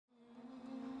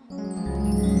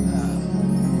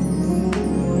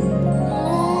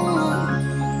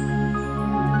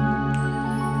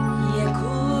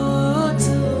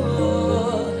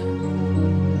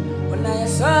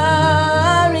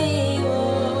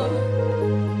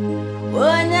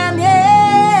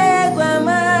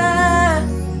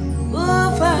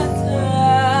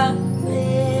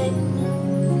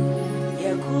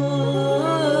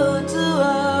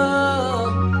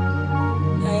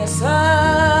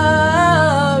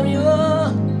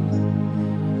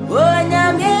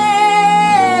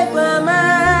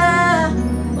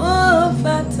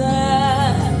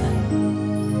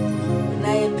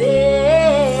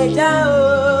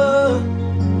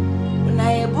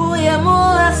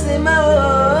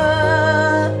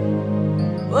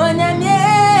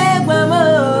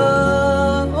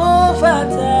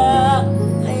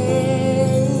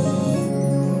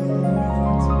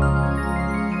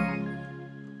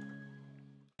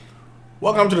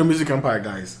Welcome to the Music Empire,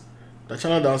 guys. The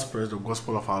channel that spreads the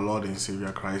gospel of our Lord and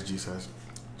Savior Christ Jesus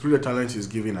through the talent He's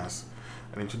given us.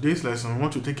 And in today's lesson, we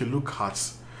want to take a look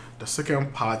at the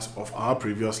second part of our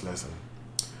previous lesson,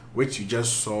 which you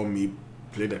just saw me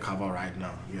play the cover right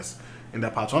now. Yes, in the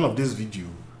part 1 of this video,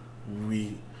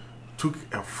 we took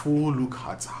a full look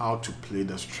at how to play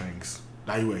the strings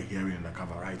that you were hearing in the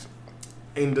cover, right?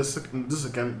 In this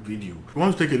second video, we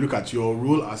want to take a look at your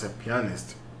role as a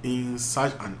pianist in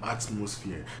such an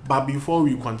atmosphere. But before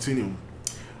we continue,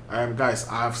 guys,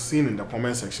 I have seen in the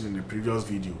comment section in the previous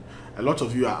video, a lot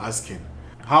of you are asking,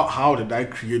 how did I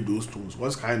create those tunes?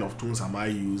 What kind of tunes am I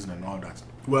using and all that?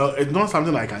 Well, it's not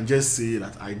something I can just say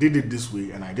that I did it this way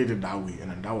and I did it that way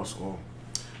and then that was all.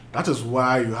 That is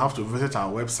why you have to visit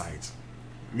our website,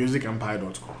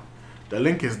 musicempire.com. The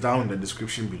link is down in the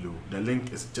description below. The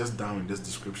link is just down in this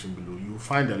description below. You will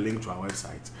find the link to our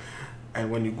website. And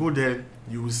when you go there,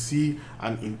 you will see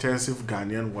an intensive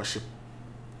Ghanaian worship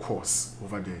course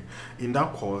over there. In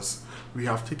that course, we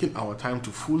have taken our time to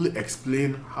fully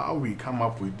explain how we come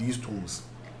up with these tones.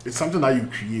 It's something that you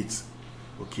create,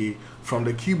 okay, from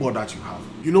the keyboard that you have.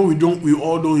 You know, we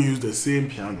all don't use the same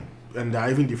piano, and there are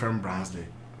even different brands there.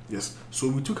 Yes, so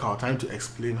we took our time to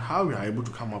explain how we are able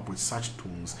to come up with such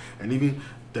tones, and even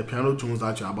the piano tones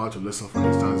that you're about to listen, for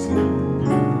instance.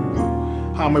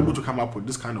 How I'm able to come up with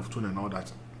this kind of tone and all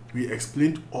that. We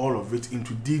explained all of it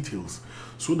into details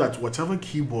so that whatever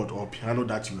keyboard or piano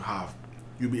that you have,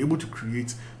 you'll be able to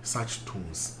create such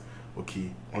tones,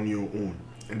 okay, on your own.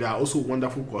 And there are also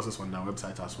wonderful courses on our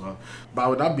website as well. But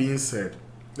with that being said,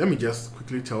 let me just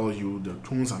quickly tell you the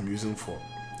tunes I'm using for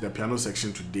the piano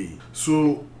section today.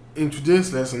 So in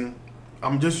today's lesson,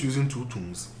 I'm just using 2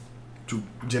 tunes to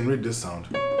generate this sound.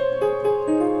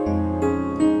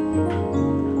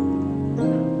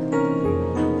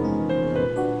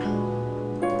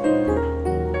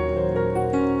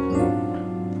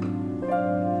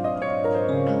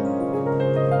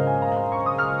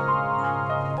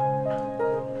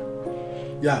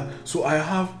 Yeah, so I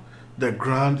have the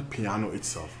grand piano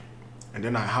itself, and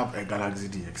then I have a Galaxy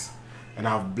DX, and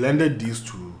I've blended these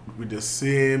two with the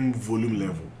same volume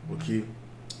level, okay?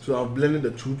 So I've blended the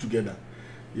two together.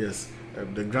 Yes,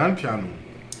 the grand piano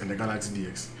and the Galaxy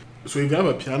DX. So if you have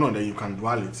a piano, then you can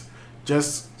dual it.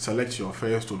 Just select your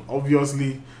first tone.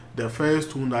 Obviously, the first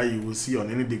tone that you will see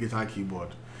on any digital keyboard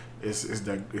is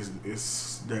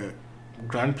the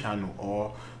grand piano,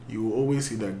 or you will always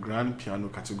see the grand piano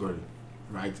category,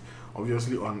 right?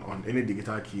 Obviously on any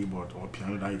digital keyboard or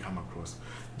piano that you come across,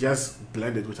 just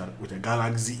blend it with a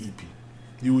Galaxy EP.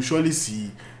 You will surely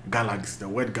see Galaxy, the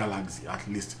word Galaxy, at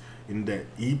least in the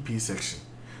EP section.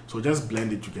 So just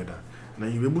blend it together, and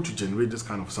then you'll be able to generate this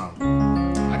kind of sound.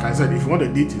 Like I said, if you want the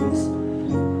details,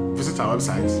 visit our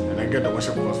website and then get the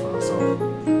worship course for yourself.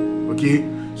 Okay,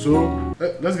 so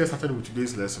let's get started with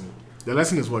today's lesson. The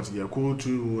lesson is what? Yeah, cool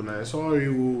too. Sorry.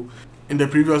 In the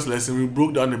previous lesson, we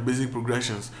broke down the basic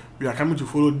progressions. We are coming to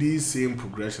follow these same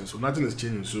progressions, so nothing is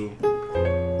changing. So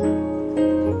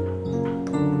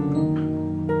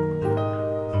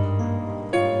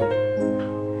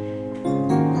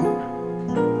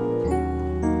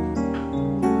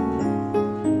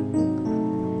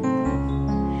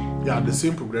yeah, the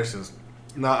same progressions.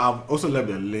 Now I've also left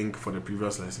the link for the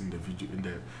previous lesson in the video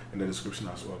in the description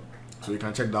as well, so you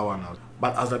can check that one out.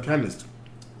 But as a pianist,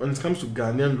 when it comes to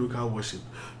Ghanaian local worship,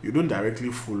 you don't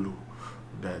directly follow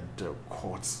the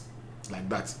chords like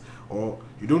that, or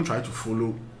you don't try to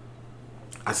follow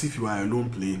as if you are alone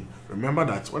playing. Remember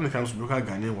that when it comes to local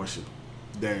Ghanaian worship,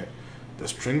 the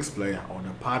strings player or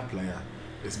the part player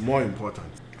is more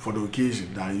important for the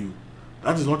occasion than you.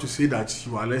 That is not to say that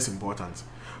you are less important,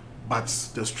 but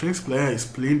the strings player is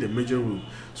playing the major role.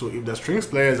 So if the strings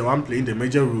player is the one playing the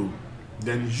major role,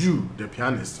 then you, the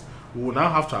pianist, will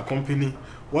now have to accompany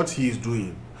what he is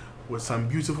doing with some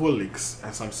beautiful licks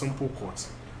and some simple chords.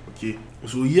 Okay,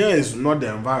 so here is not the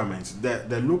environment.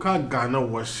 The local Ghana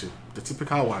worship, the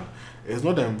typical one, is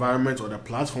not the environment or the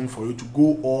platform for you to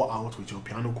go all out with your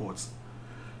piano chords.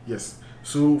 Yes,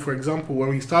 so for example, when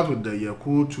we start with the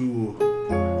Yaku to,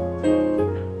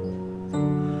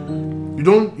 you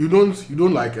don't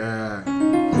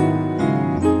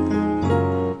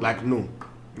like no,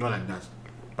 not like that.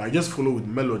 I just follow with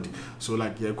melody. So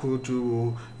like you're cool to,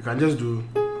 you can just do,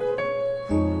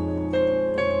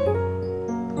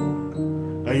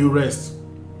 and you rest.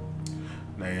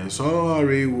 Now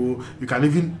sorry, you can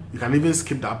even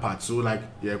skip that part. So like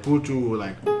you're cool to,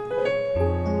 like,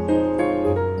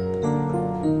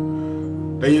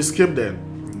 then you skip them.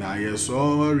 Now you're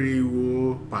sorry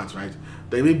part, right?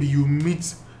 Then maybe you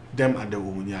meet them at the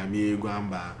Onyame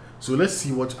Gwamba So let's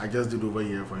see what I just did over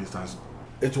here. For instance,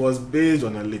 it was based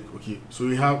on a lick. Okay, so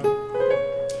we have,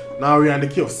 now we are in the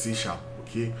key of C sharp.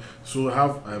 Okay, so we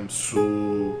have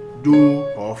so do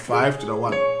or 5 to the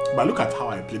 1. But look at how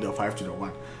I played the 5 to the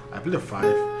 1. I played the 5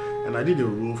 and I did a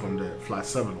roll from the flat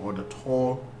 7 or the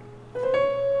tall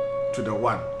to the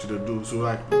 1 to the do. So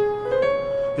like,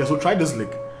 yeah, so try this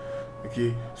lick.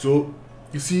 Okay, so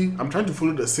you see, I'm trying to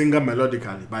follow the singer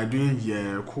melodically by doing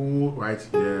yeah, cool, right?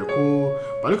 Yeah, cool.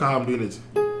 But look at how I'm doing it.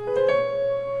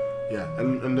 Yeah,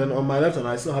 and then on my left hand,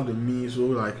 I still have the mi, so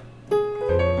like,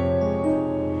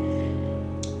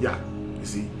 yeah, you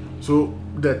see. So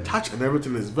the touch and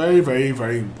everything is very, very,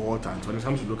 very important when it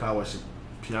comes to local worship,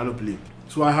 piano play.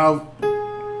 So I have,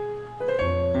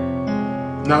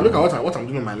 now look at what I'm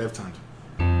doing on my left hand.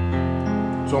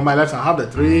 So on my left hand, I have the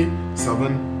 3,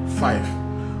 7, 5.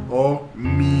 Or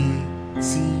mi,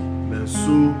 si, then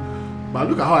so. But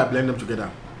look at how I blend them together.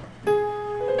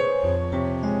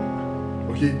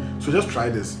 Okay, so just try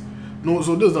this. No,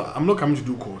 so this I'm not coming to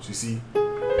do chords, you see.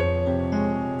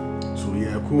 So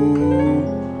yeah,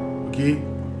 cool. Okay.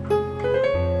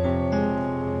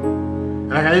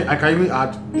 And I can even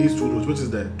add these 2 notes, which is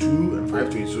the 2 and 5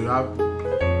 to it. So you have,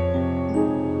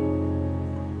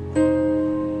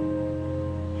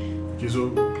 okay,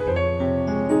 so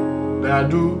I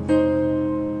do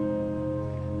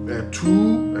a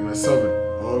 2 and a 7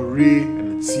 or re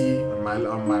and a T on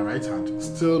my right hand,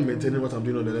 still maintaining what I'm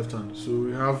doing on the left hand. So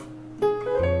we have,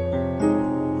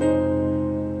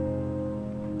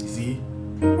 you see,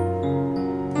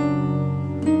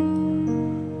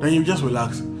 then you just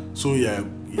relax. So yeah,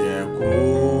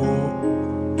 go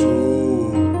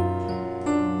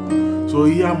to. So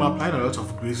here I'm applying a lot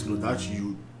of grace note that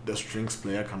the strings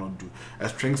player cannot do. A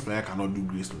strings player cannot do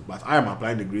grace note, but I am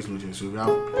applying the grace note here. So we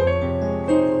have,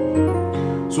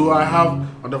 so I have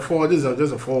on the 4, this is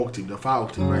just a 4 octave, the 5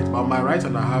 octave, right? But on my right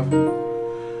hand I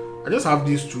just have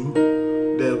these 2,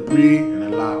 the re and the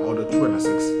la, or the 2 and the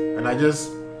 6, and I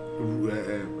just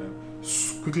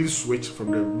quickly switch from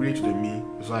the re to the mi.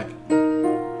 It's like,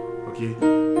 okay,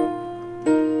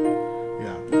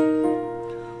 yeah.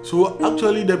 So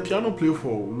actually the piano play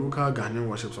for local Ghanaian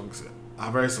worship songs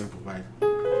are very simple, right?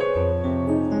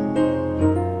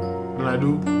 Then I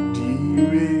do D,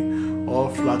 Re, or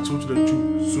flat 2 to the 2.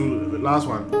 So the last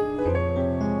one.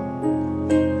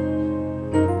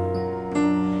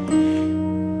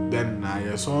 Then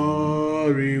I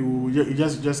sorry, you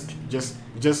just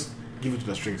give it to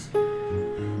the strings.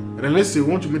 And then let's say we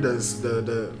want to make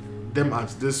them at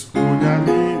this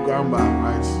gramba,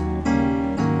 right?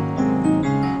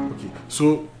 Okay,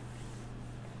 so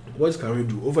what can we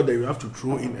do? Over there we have to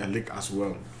throw in a lick as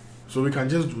well. So we can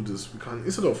just do this. We can,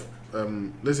 instead of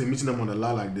let's say meeting them on the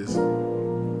la like this,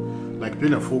 like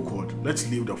playing a full chord, let's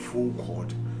leave the full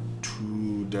chord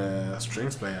to the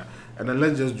strings player, and then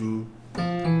let's just do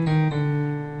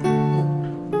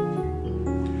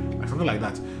like something like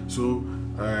that. So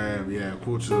yeah,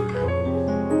 chord. So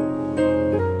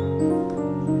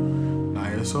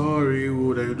now sorry,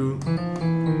 what do you do?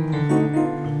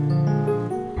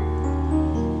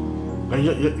 And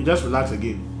you just relax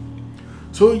again.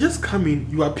 So you just come in,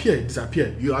 you appear,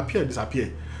 disappear, you appear,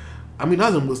 disappear. I mean,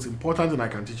 that's the most important thing I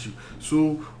can teach you.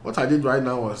 So what I did right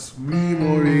now was mi,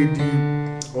 mo, re, d,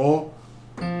 or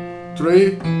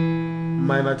 3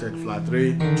 minor third flat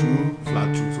 3, 2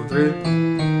 flat 2. So 3.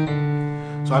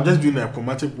 So I'm just doing a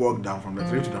chromatic walk down from the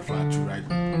 3 to the flat 2, right?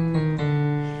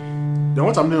 Then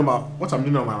what I'm doing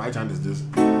on my right hand is this.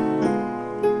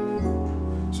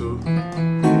 So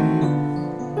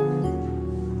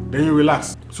then you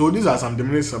relax. So these are some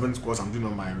diminished 7th chords I'm doing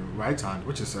on my right hand,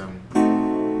 which is the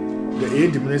A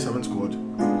diminished 7th chord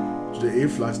to the A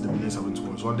flat diminished 7th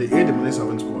chord. So on the A diminished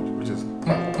 7th chord, which is,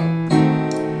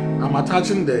 I'm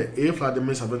attaching the A flat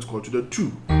diminished 7th chord to the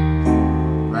 2,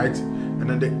 right? And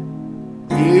then the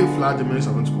A flat diminished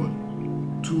 7th chord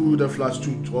to the flat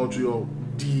 2 or to your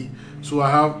D. So I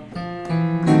have,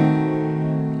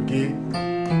 okay.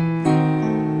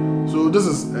 So this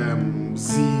is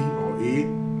C or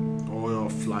A,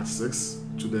 flat 6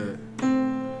 to the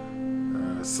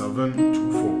 7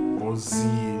 to 4, or Z,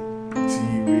 T,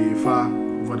 Re, Fa,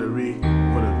 over the Re,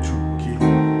 over the 2, okay?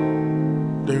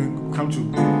 Then you come to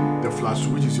the flat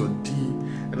 2, which is your D,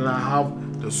 and then I have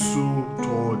the So,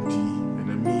 To, D, and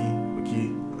the Mi, okay?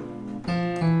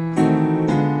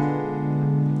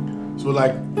 So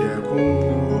like, yeah, go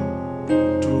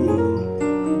to,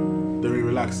 then we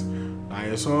relax.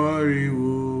 I sorry,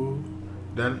 woo.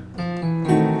 Then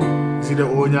see the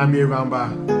Onyami Ramba.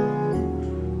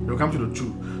 We'll come to the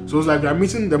 2. So it's like we are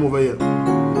meeting them over here.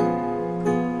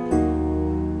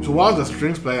 So whilst the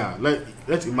strings player,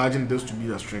 let's imagine this to be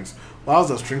the strings. Whilst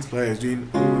the strings player is doing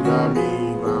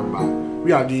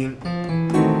we are doing,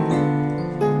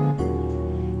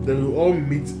 then we all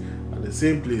meet at the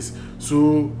same place.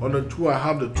 So on the 2 I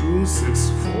have the 2 6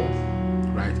 4,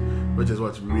 right, which is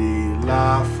what re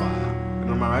la fa, and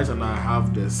on my right hand I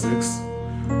have the 6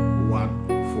 1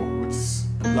 4, which is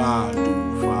la do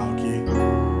fa. Okay,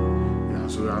 yeah.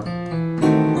 So we have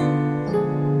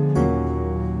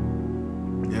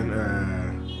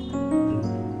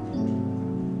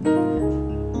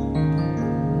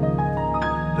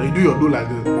then you do your do like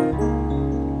this.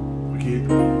 Okay,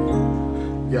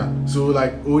 yeah. So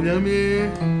like onyame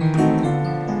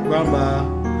grandma,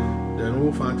 then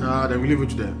o fata, then we leave it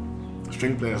to the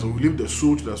string player. So we leave the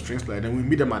so to the strings player, then we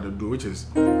meet them at the do, which is.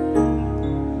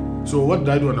 So what did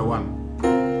I do on the 1?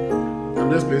 I'm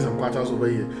just playing some quarters over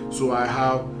here. So I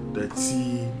have the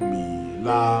T, Mi,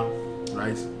 La,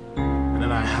 right? And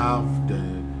then I have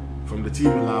the, from the T, Mi,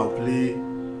 La, I'll play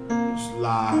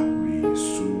La, Re,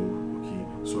 So. Okay,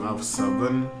 so I have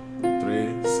 7,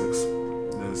 3, 6,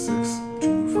 then 6,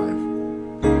 2, 5.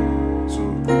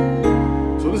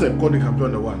 So this is a chord you can play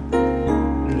on the 1.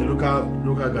 In the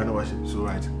local Ghana worship. So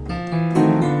right.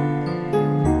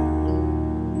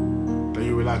 Then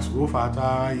you relax. Go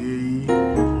fata, you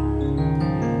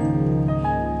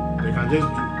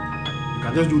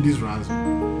can just do these runs,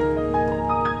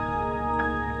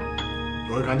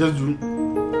 or you can just do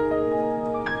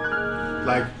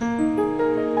like,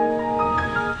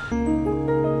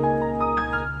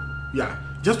 yeah,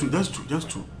 just to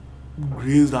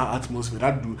grace that atmosphere.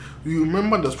 That do you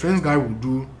remember the strings guy will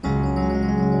do,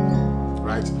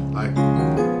 right? Like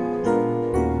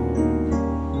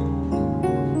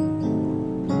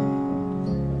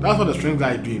that's what the strings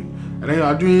guy is doing, and then you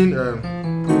are doing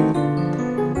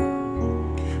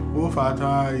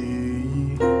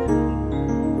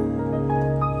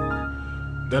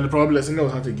then the problem is singer will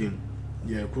start again.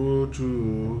 Yeah, go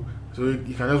to, so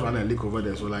you can just run a lick over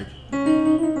there. So like,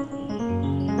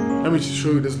 let me just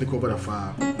show you this lick over the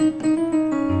file.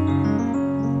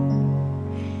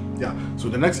 Yeah, so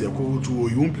the next year go to,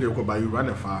 you won't play a chord, but you run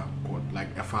a file chord,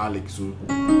 like a file lick. So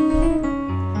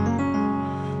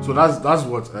that's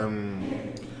what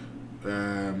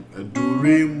do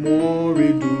re mo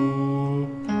re do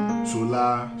so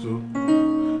la, so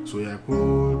yeah,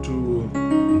 go to,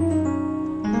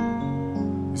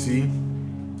 see,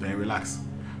 then relax.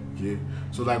 Okay,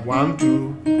 so like 1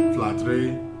 2 flat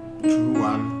 3 2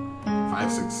 1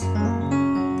 5 6.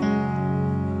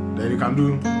 Then you can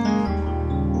do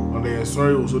on the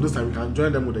sorry. So this time you can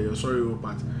join them with the sorry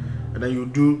part, and then you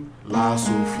do la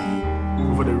so fi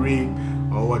over the re,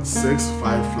 or what, 6 5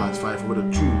 flat 5 over the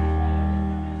 2.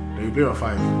 Then you play a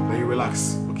 5. Then you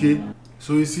relax. Okay.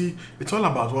 So you see, it's all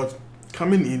about what?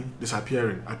 Coming in,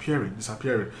 disappearing, appearing,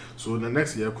 disappearing. So the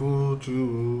next year, go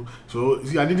to. So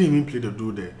see, I didn't even play the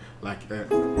do there. Like,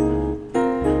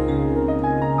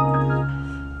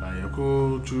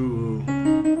 go to.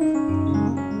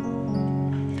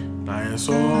 Now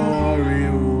sorry,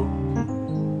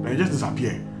 then you just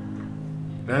disappear.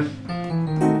 Then.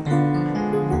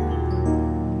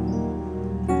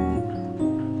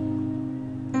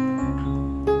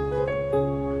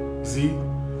 See?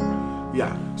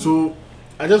 Yeah, so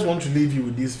I just want to leave you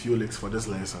with these few licks for this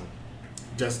lesson.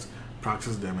 Just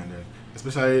practice them, and then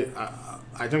especially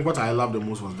I think what I love the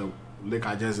most was the lick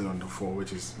I just did on the 4,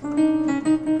 which is do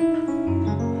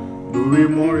re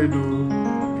mo re do,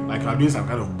 like I'm doing some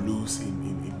kind of blues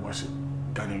in worship,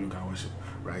 Ghanaian local worship,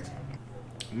 right?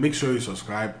 Make sure you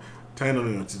subscribe, turn on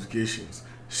your notifications,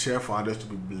 share for others to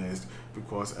be blessed,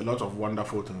 because a lot of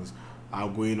wonderful things are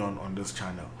going on this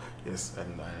channel. Yes,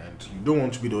 and you don't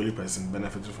want to be the only person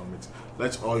benefiting from it.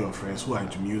 Let all your friends who are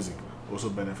into music also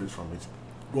benefit from it.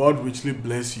 God richly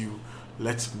bless you.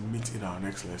 Let's meet in our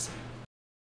next lesson.